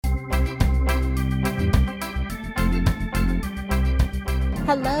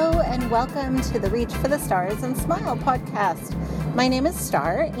Hello and welcome to the Reach for the Stars and Smile podcast. My name is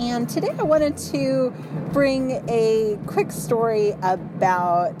Star, and today I wanted to bring a quick story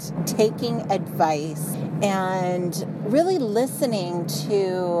about taking advice and really listening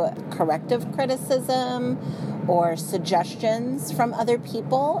to corrective criticism or suggestions from other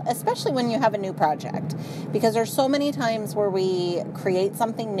people, especially when you have a new project. Because there's so many times where we create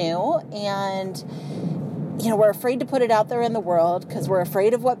something new and we're afraid to put it out there in the world because we're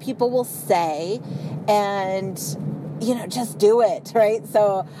afraid of what people will say, and just do it, right?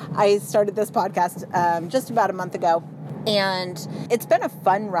 So I started this podcast just about a month ago, and it's been a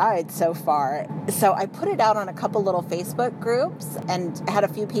fun ride so far. So I put it out on a couple little Facebook groups and had a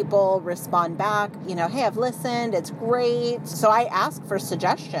few people respond back, hey, I've listened, it's great. So I asked for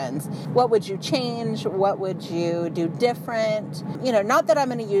suggestions. What would you change? What would you do different? Not that I'm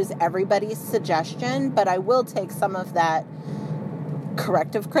going to use everybody's suggestion, but I will take some of that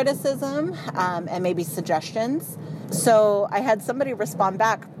corrective criticism and maybe suggestions. So I had somebody respond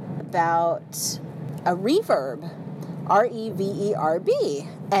back about a reverb. R-E-V-E-R-B.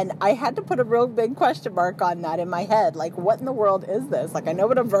 And I had to put a real big question mark on that in my head. Like, what in the world is this? Like, I know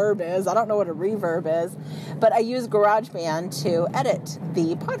what a verb is. I don't know what a reverb is. But I use GarageBand to edit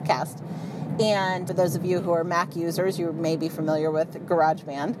the podcast. And for those of you who are Mac users, you may be familiar with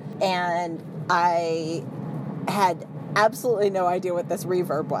GarageBand. And I had absolutely no idea what this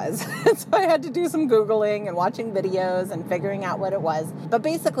reverb was. So I had to do some Googling and watching videos and figuring out what it was. But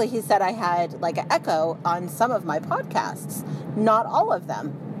basically he said I had like an echo on some of my podcasts, not all of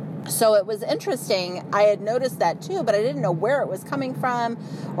them. So it was interesting. I had noticed that too, but I didn't know where it was coming from,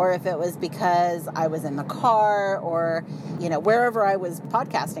 or if it was because I was in the car or, wherever I was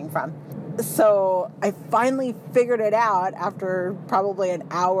podcasting from. So I finally figured it out after probably an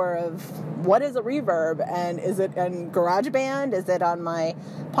hour of what is a reverb, and is it in GarageBand? Is it on my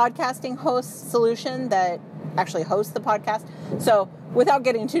podcasting host solution that actually hosts the podcast? So without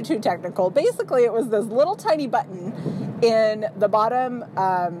getting too technical, basically it was this little tiny button in the bottom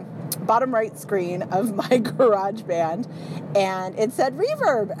right screen of my GarageBand, and it said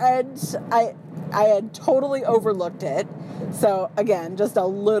reverb, and I had totally overlooked it. So again, just a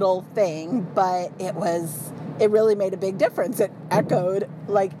little thing, but it really made a big difference. It echoed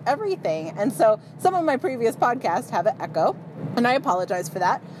like everything. And so some of my previous podcasts have an echo, and I apologize for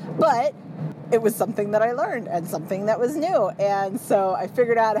that, but it was something that I learned and something that was new. And so I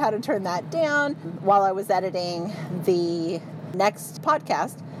figured out how to turn that down while I was editing the next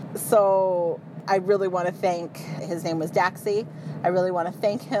podcast. So I really want to thank, his name was Daxie. I really want to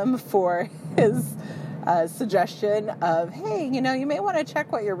thank him for his suggestion of, hey, you may want to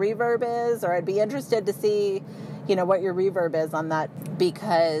check what your reverb is, or I'd be interested to see, what your reverb is on that,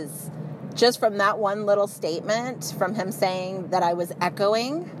 because just from that one little statement from him saying that I was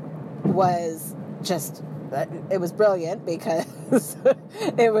echoing was just, it was brilliant, because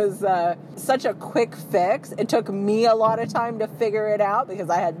it was such a quick fix. It took me a lot of time to figure it out because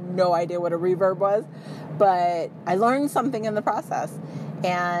I had no idea what a reverb was, but I learned something in the process.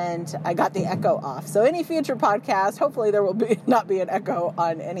 And I got the echo off. So any future podcast, hopefully there will not be an echo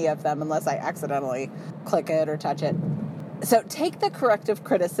on any of them unless I accidentally click it or touch it. So take the corrective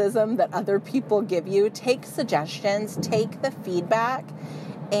criticism that other people give you, take suggestions, take the feedback,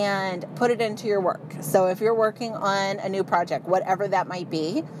 and put it into your work. So if you're working on a new project, whatever that might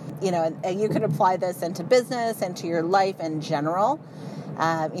be, you can apply this into business, into your life in general,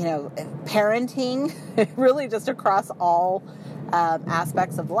 parenting, really just across all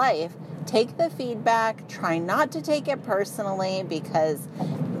aspects of life. Take the feedback, try not to take it personally, because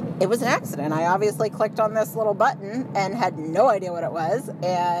it was an accident. I obviously clicked on this little button and had no idea what it was,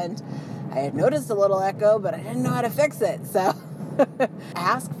 and I had noticed a little echo, but I didn't know how to fix it. So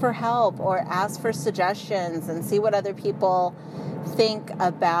ask for help or ask for suggestions and see what other people think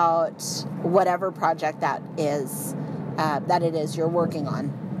about whatever project that it is you're working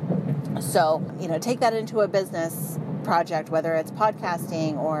on. So, take that into a business project, whether it's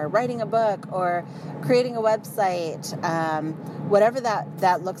podcasting or writing a book or creating a website, whatever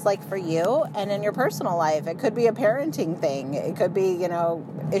that looks like for you. And in your personal life, it could be a parenting thing. It could be,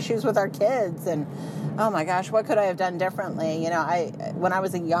 issues with our kids, and oh my gosh, what could I have done differently? When I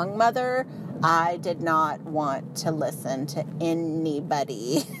was a young mother, I did not want to listen to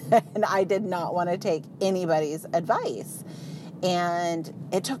anybody, and I did not want to take anybody's advice. And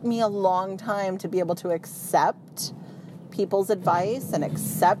it took me a long time to be able to accept people's advice and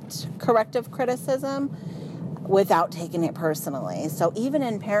accept corrective criticism without taking it personally. So even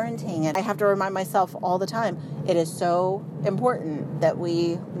in parenting, and I have to remind myself all the time, it is so important that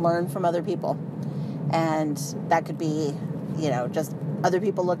we learn from other people. And that could be, just other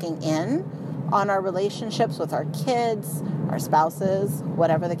people looking in on our relationships with our kids, our spouses,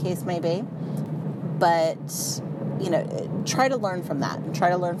 whatever the case may be. But, try to learn from that and try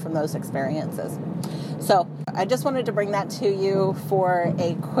to learn from those experiences. So I just wanted to bring that to you for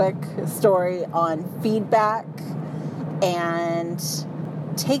a quick story on feedback and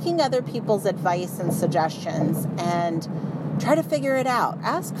taking other people's advice and suggestions and try to figure it out.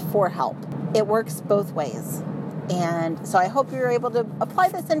 Ask for help. It works both ways. And so I hope you're able to apply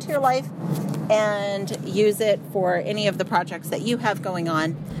this into your life and use it for any of the projects that you have going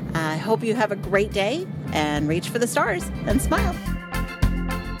on. I hope you have a great day and reach for the stars and smile.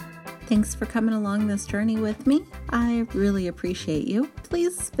 Thanks for coming along this journey with me. I really appreciate you.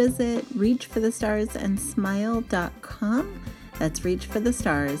 Please visit reachforthestarsandsmile.com. That's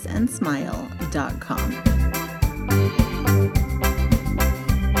reachforthestarsandsmile.com.